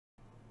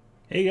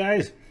Hey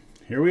guys,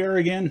 here we are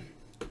again.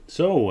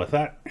 So I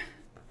thought,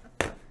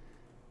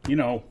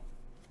 the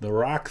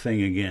rock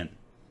thing again.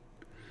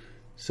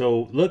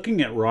 So looking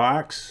at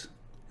rocks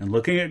and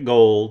looking at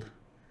gold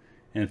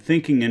and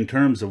thinking in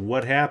terms of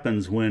what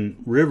happens when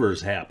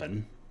rivers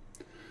happen,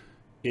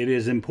 it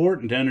is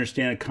important to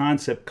understand a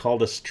concept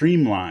called a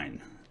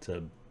streamline. It's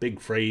a big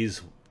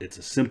phrase. It's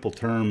a simple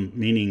term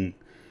meaning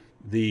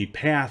the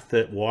path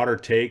that water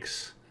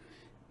takes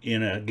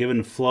in a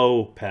given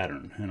flow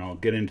pattern. And I'll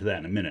get into that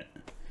in a minute.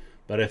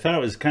 But I thought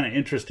it was kind of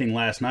interesting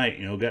last night,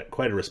 got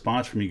quite a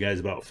response from you guys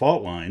about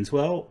fault lines.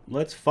 Well,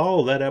 let's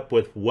follow that up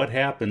with what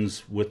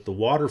happens with the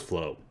water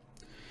flow.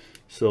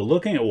 So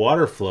looking at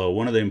water flow,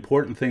 one of the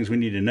important things we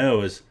need to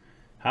know is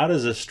how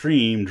does a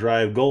stream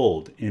drive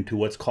gold into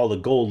what's called a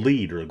gold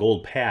lead or a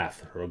gold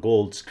path or a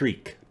gold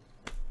streak,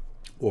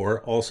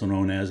 or also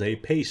known as a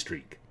pay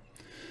streak.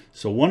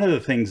 So one of the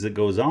things that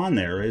goes on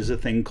there is a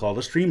thing called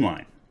a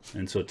streamline.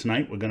 And so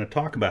tonight we're going to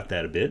talk about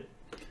that a bit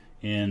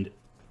and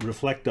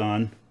reflect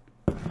on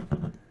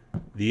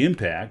the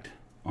impact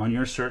on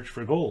your search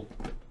for gold.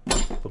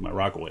 Put my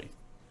rock away.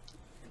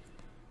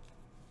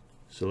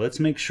 So let's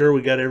make sure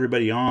we got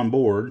everybody on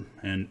board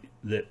and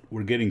that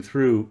we're getting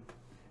through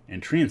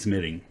and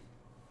transmitting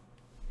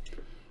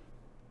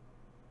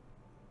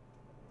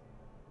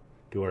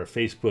to our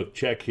Facebook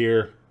check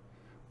here.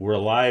 We're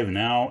live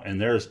now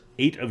and there's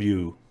 8 of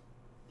you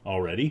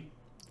already.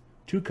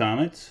 2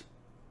 comments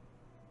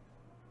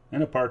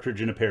and a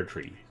partridge in a pear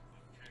tree.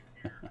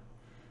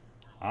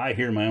 I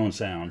hear my own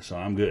sound, so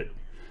I'm good.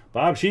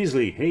 Bob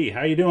Sheasley, hey,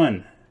 how you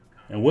doing?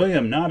 And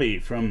William Nobby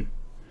from,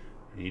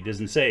 he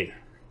doesn't say.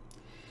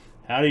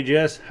 Howdy,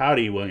 Jess.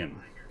 Howdy,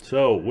 William.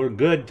 So we're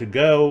good to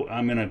go.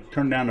 I'm going to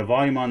turn down the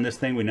volume on this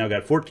thing. We now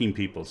got 14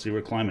 people. See,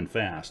 we're climbing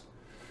fast.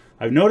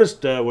 I've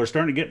noticed we're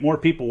starting to get more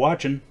people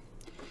watching,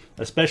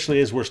 especially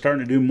as we're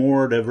starting to do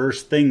more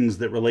diverse things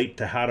that relate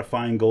to how to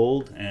find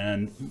gold.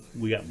 And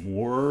we got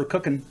more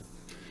cooking,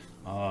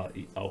 a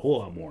whole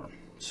lot more.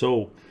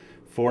 So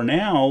for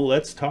now,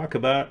 let's talk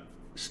about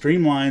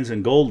streamlines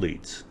and gold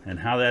leads and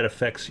how that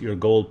affects your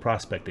gold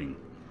prospecting.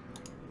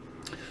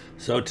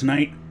 So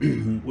tonight,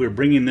 we're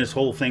bringing this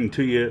whole thing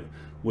to you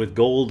with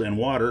gold and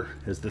water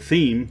as the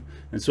theme.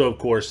 And so, of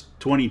course,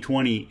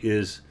 2020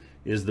 is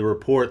the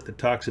report that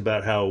talks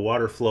about how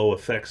water flow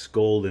affects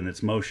gold and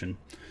its motion.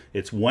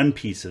 It's one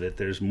piece of it.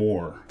 There's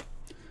more.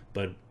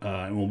 But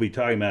and we'll be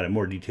talking about a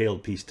more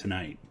detailed piece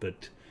tonight.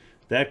 But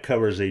that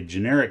covers a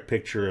generic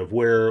picture of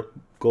where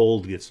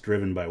gold gets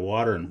driven by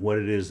water and what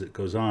it is that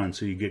goes on,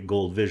 so you get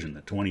gold vision,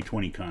 the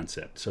 2020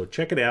 concept. So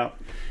check it out.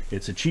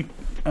 It's a cheap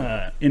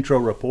intro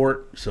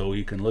report, so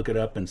you can look it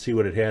up and see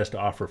what it has to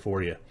offer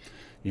for you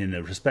in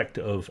the respect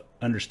of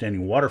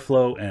understanding water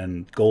flow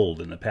and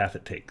gold and the path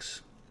it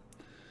takes.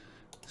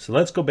 So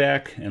let's go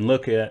back and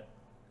look at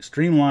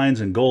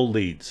streamlines and gold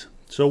leads.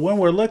 So when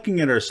we're looking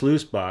at our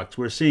sluice box,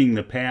 we're seeing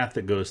the path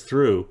that goes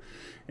through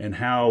and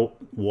how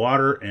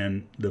water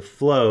and the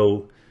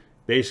flow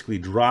basically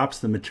drops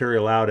the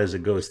material out as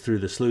it goes through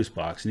the sluice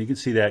box. And you can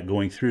see that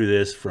going through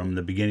this from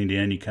the beginning to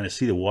end. You kind of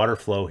see the water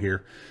flow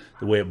here,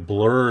 the way it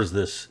blurs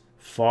this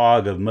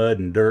fog of mud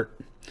and dirt.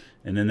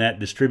 And then that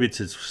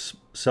distributes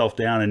itself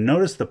down. And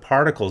notice the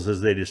particles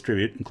as they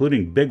distribute,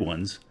 including big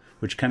ones,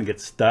 which kind of get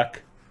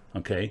stuck.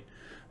 Okay,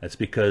 that's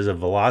because of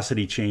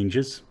velocity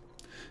changes.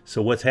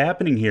 So what's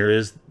happening here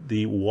is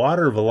the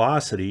water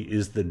velocity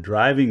is the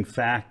driving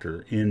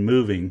factor in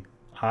moving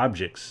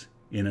objects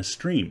in a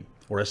stream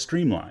or a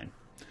streamline.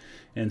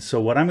 And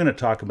so what I'm going to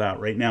talk about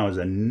right now is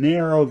a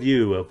narrow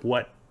view of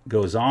what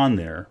goes on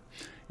there.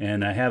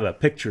 And I have a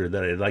picture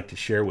that I'd like to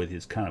share with you.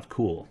 It's kind of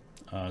cool.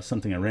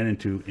 Something I ran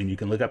into, and you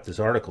can look up this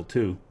article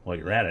too while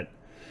you're at it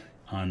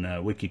on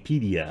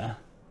Wikipedia.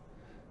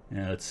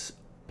 Now let's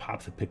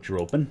pop the picture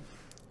open.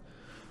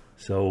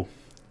 So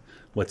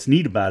what's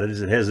neat about it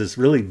is it has this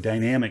really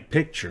dynamic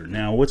picture.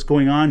 Now what's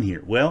going on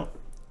here? Well,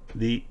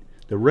 the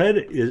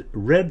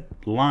red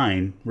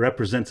line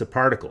represents a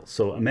particle.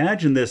 So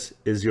imagine this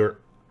is your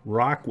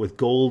rock with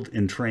gold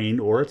entrained,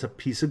 or it's a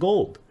piece of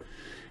gold.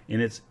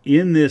 And it's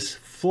in this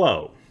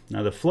flow.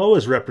 Now the flow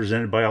is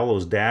represented by all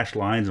those dashed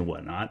lines and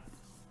whatnot.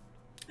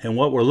 And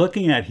what we're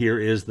looking at here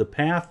is the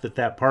path that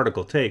that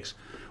particle takes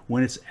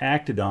when it's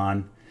acted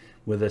on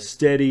with a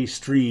steady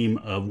stream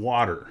of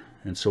water.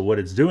 And so what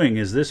it's doing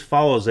is this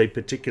follows a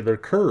particular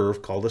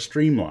curve called a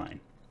streamline.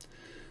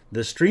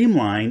 The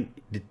streamline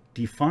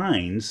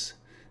defines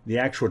the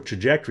actual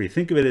trajectory.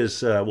 Think of it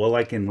as, well,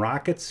 like in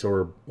rockets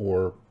or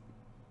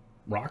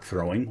rock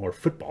throwing or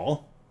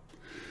football.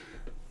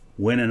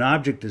 When an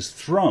object is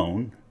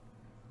thrown,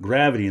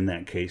 gravity in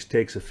that case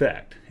takes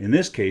effect. In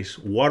this case,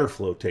 water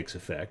flow takes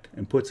effect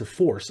and puts a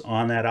force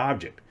on that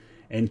object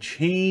and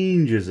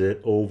changes it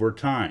over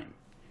time.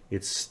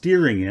 It's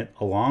steering it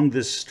along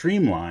this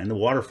streamline, the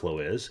water flow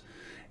is,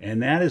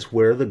 and that is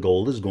where the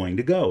gold is going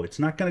to go. It's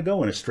not going to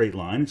go in a straight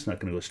line. It's not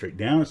going to go straight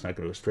down. It's not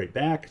going to go straight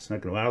back. It's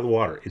not going to go out of the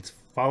water. It's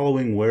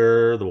following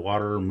where the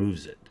water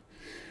moves it.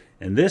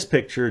 And this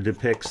picture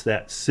depicts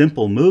that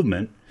simple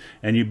movement,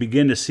 and you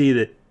begin to see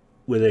that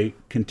with a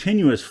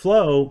continuous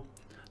flow,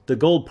 the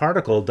gold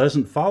particle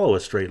doesn't follow a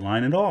straight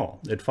line at all.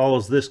 It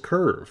follows this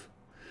curve.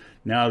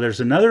 Now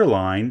there's another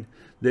line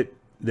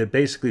that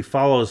basically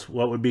follows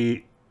what would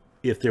be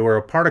if there were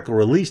a particle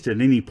released at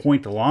any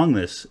point along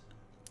this,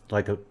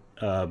 like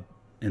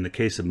in the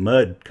case of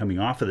mud coming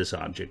off of this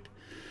object.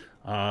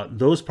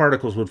 Those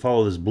particles would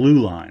follow this blue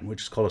line,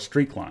 which is called a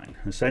streak line.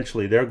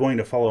 Essentially, they're going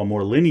to follow a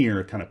more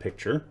linear kind of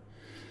picture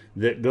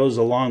that goes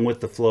along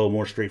with the flow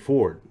more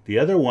straightforward. The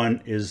other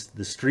one is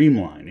the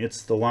streamline.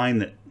 It's the line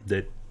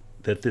that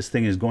this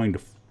thing is going to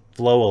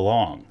flow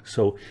along.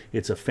 So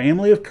it's a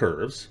family of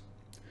curves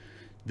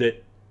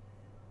that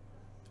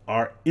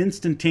are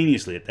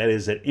instantaneously, that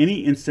is, at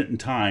any instant in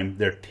time,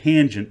 they're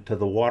tangent to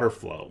the water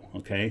flow.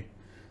 Okay,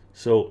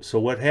 so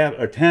what have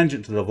a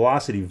tangent to the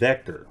velocity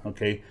vector.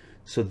 Okay,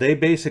 so they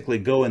basically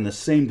go in the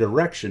same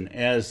direction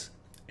as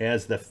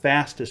the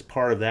fastest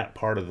part of that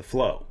part of the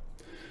flow.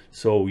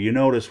 So you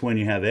notice when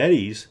you have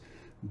eddies,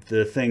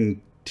 the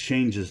thing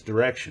changes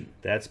direction.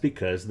 That's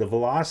because the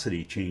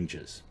velocity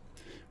changes.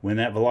 When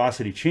that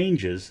velocity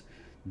changes,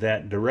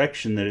 that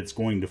direction that it's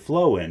going to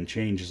flow in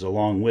changes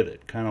along with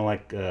it, kind of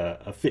like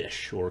a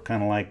fish, or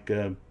kind of like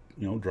you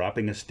know,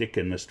 dropping a stick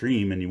in the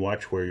stream, and you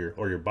watch where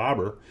your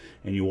bobber,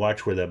 and you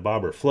watch where that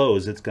bobber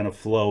flows. It's going to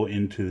flow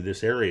into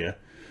this area,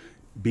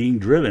 being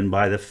driven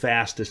by the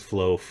fastest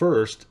flow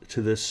first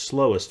to the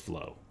slowest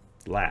flow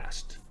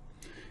last.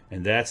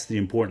 And that's the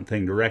important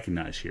thing to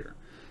recognize here.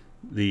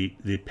 The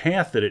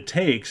path that it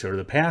takes, or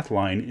the path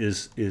line,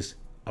 is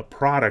a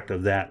product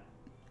of that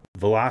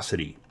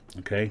velocity.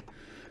 Okay,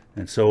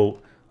 and so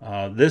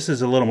this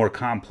is a little more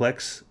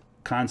complex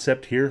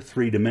concept here.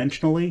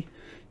 Three-dimensionally,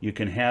 you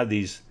can have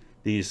these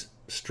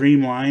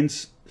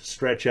streamlines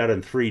stretch out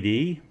in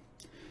 3D.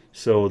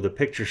 So the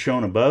picture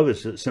shown above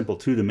is a simple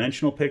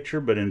two-dimensional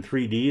picture, but in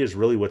 3D is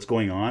really what's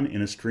going on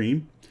in a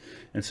stream.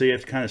 And so you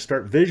have to kind of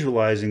start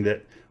visualizing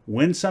that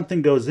when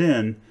something goes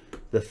in,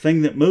 the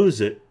thing that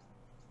moves it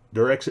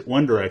directs it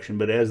one direction,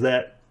 but as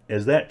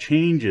that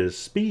changes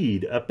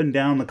speed up and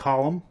down the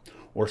column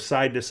or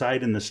side to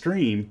side in the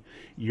stream,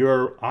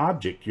 your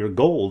object, your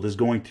gold, is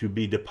going to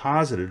be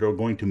deposited or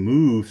going to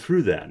move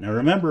through that. Now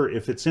remember,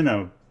 if it's in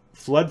a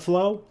flood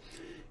flow,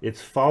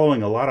 it's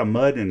following a lot of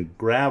mud and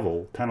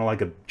gravel, kind of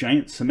like a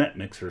giant cement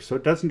mixer, so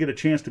it doesn't get a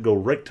chance to go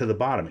right to the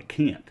bottom. It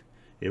can't.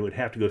 It would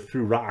have to go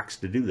through rocks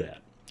to do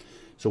that.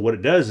 So what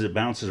it does is it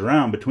bounces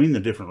around between the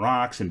different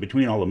rocks and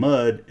between all the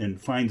mud and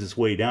finds its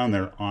way down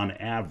there on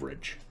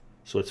average.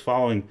 So it's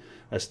following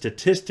a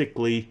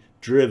statistically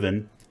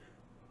driven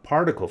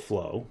particle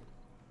flow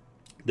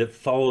that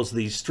follows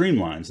these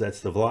streamlines. That's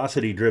the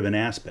velocity driven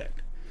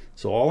aspect.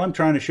 So all I'm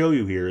trying to show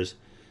you here is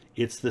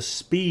it's the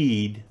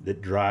speed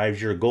that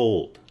drives your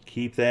gold.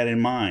 Keep that in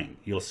mind.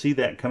 You'll see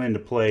that come into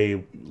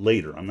play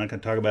later. I'm not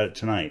going to talk about it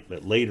tonight,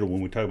 but later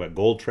when we talk about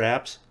gold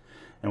traps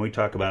and we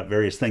talk about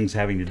various things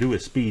having to do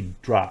with speed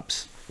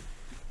drops,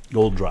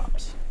 gold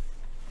drops.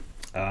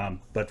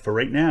 But for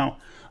right now,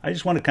 I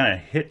just want to kind of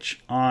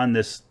hitch on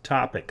this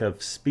topic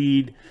of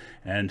speed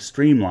and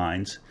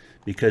streamlines,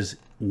 because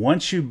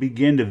once you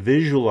begin to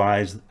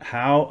visualize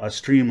how a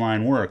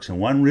streamline works, and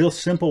one real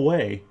simple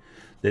way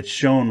that's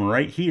shown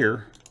right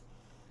here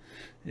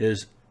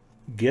is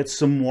get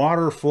some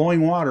water,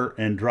 flowing water,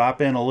 and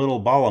drop in a little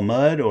ball of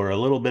mud or a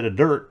little bit of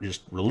dirt.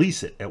 Just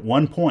release it at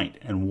one point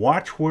and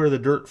watch where the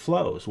dirt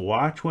flows.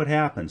 Watch what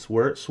happens,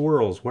 where it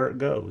swirls, where it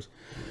goes.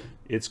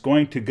 It's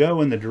going to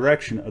go in the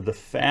direction of the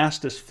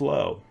fastest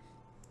flow.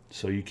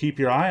 So you keep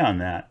your eye on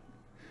that.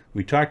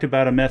 We talked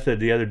about a method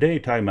the other day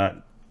talking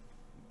about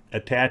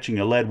attaching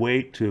a lead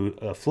weight to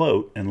a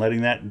float and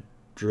letting that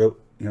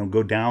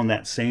go down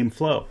that same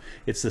flow.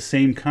 It's the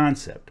same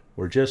concept.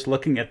 We're just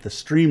looking at the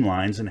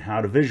streamlines and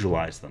how to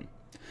visualize them.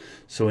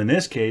 So in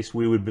this case,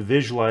 we would be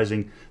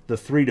visualizing the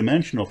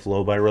three-dimensional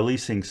flow by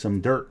releasing some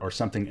dirt or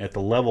something at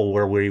the level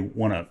where we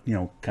want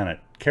to, kind of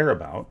care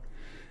about,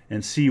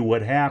 and see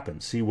what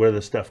happens, see where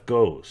the stuff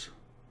goes.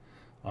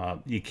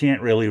 You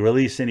can't really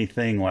release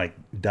anything like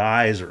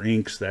dyes or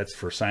inks. That's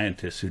for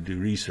scientists who do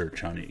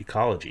research on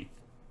ecology.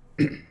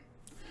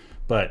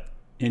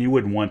 And you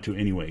wouldn't want to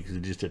anyway, because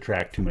it just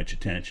attracts too much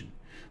attention.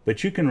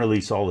 But you can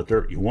release all the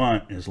dirt you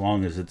want as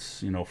long as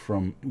it's,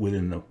 from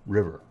within the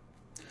river.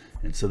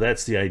 And so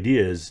that's the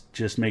idea, is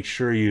just make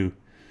sure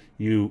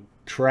you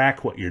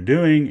track what you're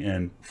doing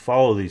and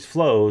follow these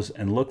flows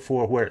and look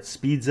for where it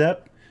speeds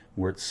up,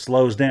 where it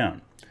slows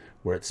down.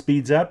 Where it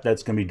speeds up,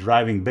 that's going to be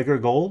driving bigger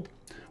gold.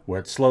 Where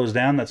it slows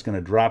down, that's going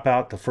to drop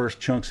out the first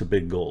chunks of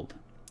big gold.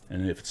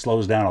 And if it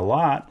slows down a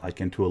lot,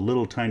 like into a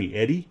little tiny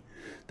eddy,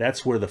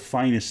 that's where the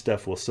finest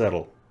stuff will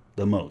settle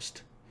the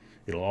most.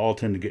 It'll all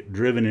tend to get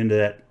driven into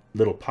that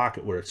little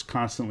pocket where it's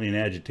constantly in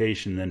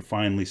agitation, and then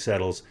finally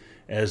settles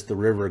as the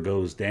river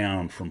goes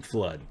down from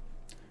flood.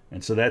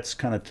 And so that's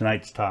kind of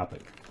tonight's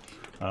topic.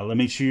 Let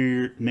me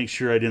make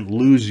sure I didn't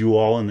lose you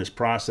all in this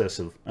process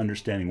of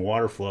understanding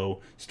water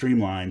flow,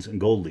 streamlines, and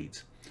gold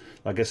leads.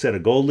 Like I said, a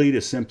gold lead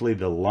is simply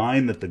the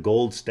line that the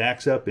gold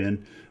stacks up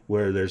in,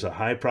 where there's a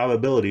high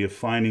probability of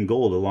finding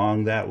gold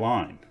along that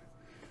line.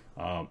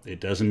 It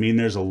doesn't mean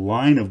there's a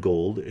line of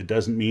gold. It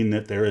doesn't mean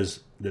that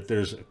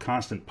there's a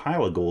constant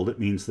pile of gold. It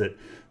means that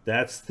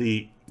that's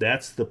the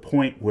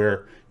point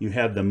where you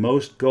have the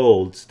most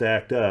gold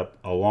stacked up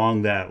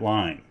along that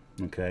line.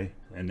 Okay,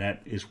 and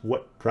that is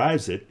what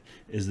drives it,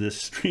 is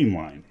this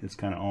streamline. It's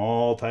kind of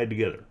all tied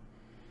together.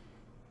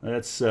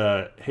 That's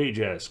hey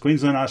Jess,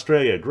 Queensland,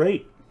 Australia,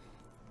 great,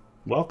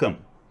 welcome.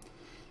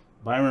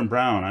 Byron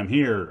Brown, I'm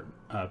here.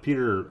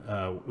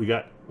 Peter, we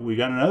got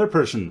another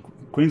person,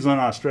 Queensland,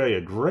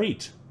 Australia,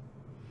 great.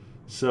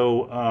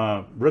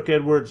 So Brooke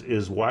Edwards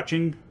is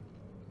watching,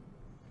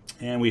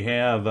 and we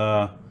have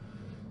a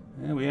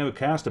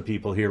cast of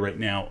people here right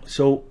now.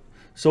 So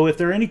if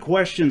there are any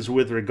questions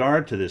with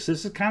regard to this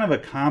is kind of a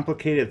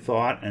complicated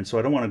thought, and so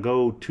I don't want to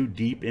go too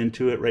deep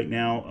into it right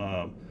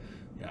now.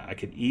 I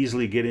could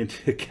easily get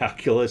into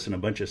calculus and a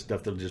bunch of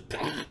stuff that'll just,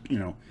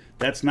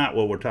 that's not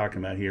what we're talking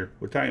about here.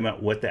 We're talking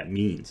about what that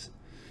means.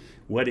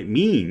 What it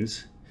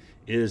means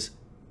is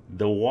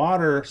the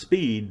water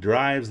speed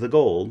drives the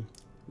gold.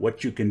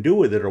 What you can do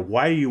with it, or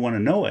why you want to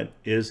know it,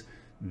 is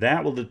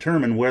that will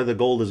determine where the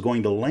gold is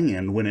going to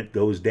land when it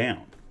goes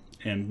down,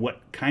 and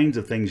what kinds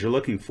of things you're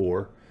looking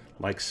for,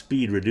 like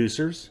speed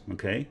reducers,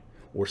 okay,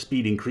 or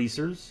speed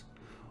increasers,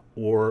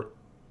 or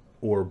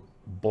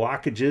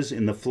blockages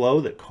in the flow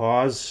that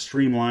cause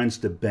streamlines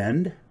to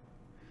bend.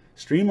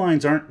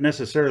 Streamlines aren't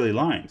necessarily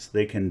lines.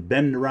 They can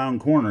bend around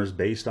corners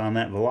based on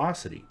that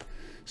velocity.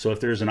 So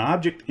if there's an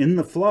object in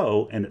the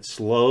flow and it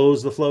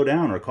slows the flow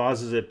down or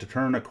causes it to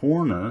turn a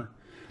corner,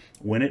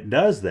 when it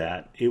does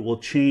that, it will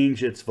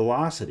change its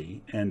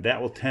velocity, and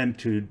that will tend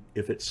to,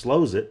 if it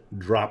slows it,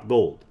 drop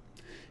gold.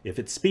 If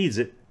it speeds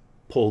it,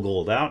 pull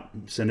gold out,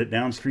 send it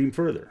downstream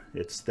further.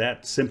 It's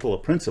that simple a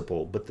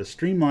principle, but the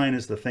streamline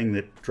is the thing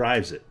that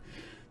drives it.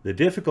 The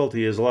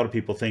difficulty is a lot of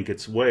people think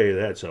it's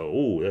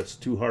that's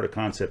too hard a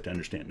concept to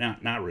understand.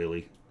 Not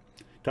really.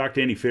 Talk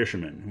to any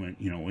fisherman.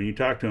 When you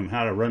talk to them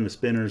how to run the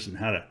spinners and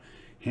how to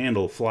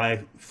handle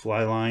fly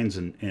lines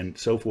and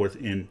so forth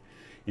in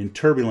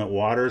turbulent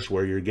waters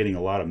where you're getting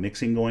a lot of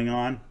mixing going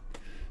on,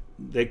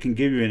 they can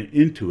give you an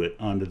intuit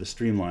onto the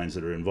streamlines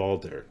that are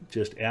involved there.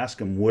 Just ask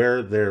them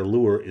where their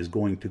lure is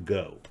going to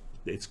go.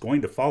 It's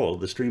going to follow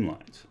the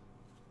streamlines.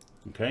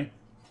 Okay?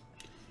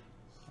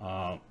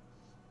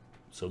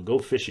 So go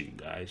fishing,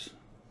 guys.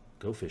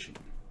 Go fishing.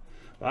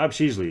 Bob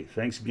Sheasley,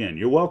 thanks again.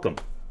 You're welcome.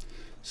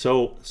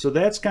 So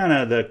that's kind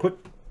of the quick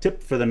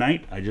tip for the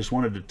night. I just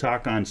wanted to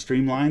talk on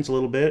streamlines a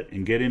little bit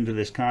and get into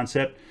this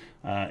concept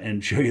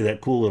and show you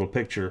that cool little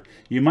picture.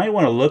 You might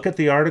want to look at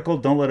the article.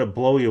 Don't let it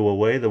blow you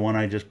away, the one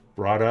I just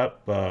brought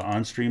up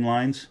on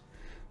streamlines.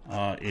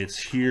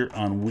 It's here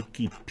on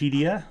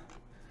Wikipedia,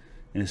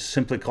 and it's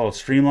simply called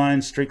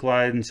Streamlines, Streak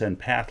Lines, and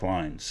Path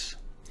Lines.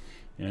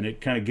 And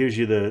it kind of gives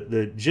you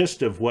the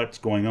gist of what's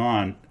going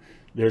on.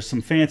 There's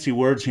some fancy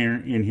words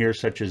in here,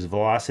 such as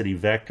velocity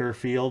vector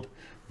field.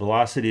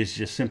 Velocity is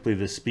just simply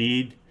the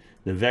speed.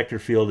 The vector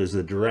field is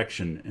the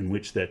direction in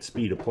which that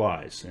speed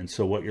applies. And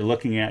so what you're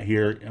looking at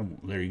here,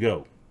 there you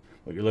go.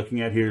 What you're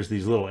looking at here is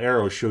these little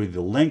arrows show you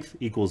the length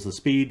equals the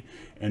speed,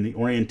 and the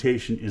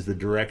orientation is the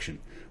direction.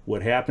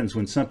 What happens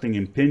when something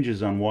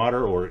impinges on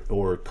water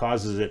or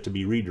causes it to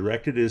be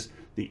redirected is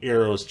the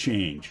arrows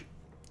change.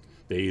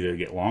 They either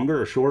get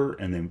longer or shorter,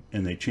 and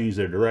they change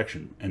their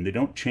direction. And they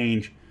don't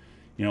change,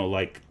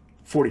 like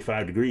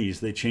 45 degrees.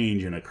 They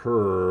change in a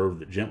curve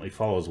that gently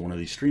follows one of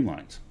these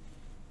streamlines.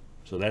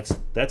 So that's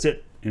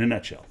it in a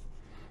nutshell.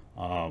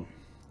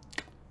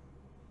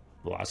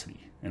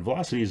 Velocity. And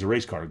velocity is a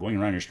race car going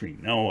around your stream.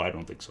 No, I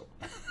don't think so.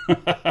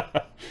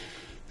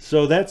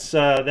 So that's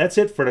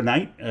it for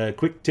tonight.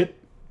 Quick tip.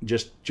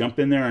 Just jump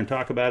in there and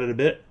talk about it a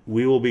bit.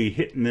 We will be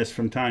hitting this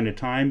from time to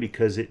time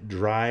because it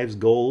drives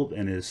gold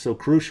and is so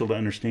crucial to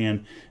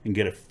understand and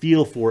get a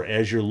feel for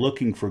as you're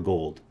looking for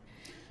gold.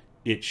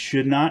 It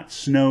should not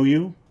snow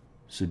you,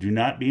 so do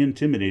not be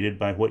intimidated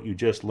by what you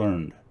just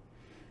learned.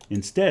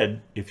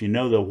 Instead, if you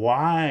know the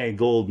why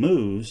gold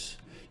moves,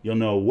 you'll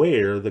know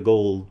where the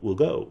gold will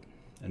go.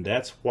 And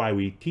that's why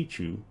we teach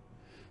you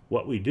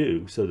what we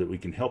do, so that we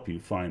can help you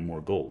find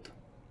more gold.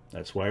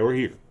 That's why we're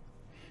here.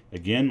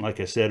 Again, like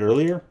I said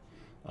earlier,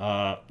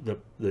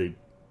 the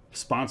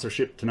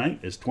sponsorship tonight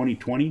is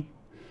 2020.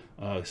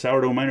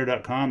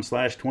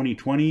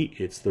 sourdoughminer.com/2020.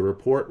 It's the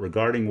report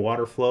regarding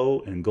water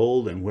flow and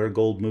gold and where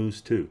gold moves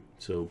to.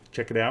 So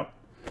check it out,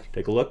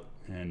 take a look,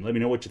 and let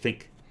me know what you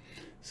think.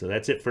 So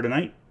that's it for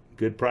tonight.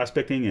 Good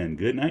prospecting and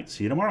good night.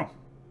 See you tomorrow.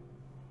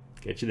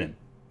 Catch you then.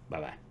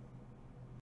 Bye-bye.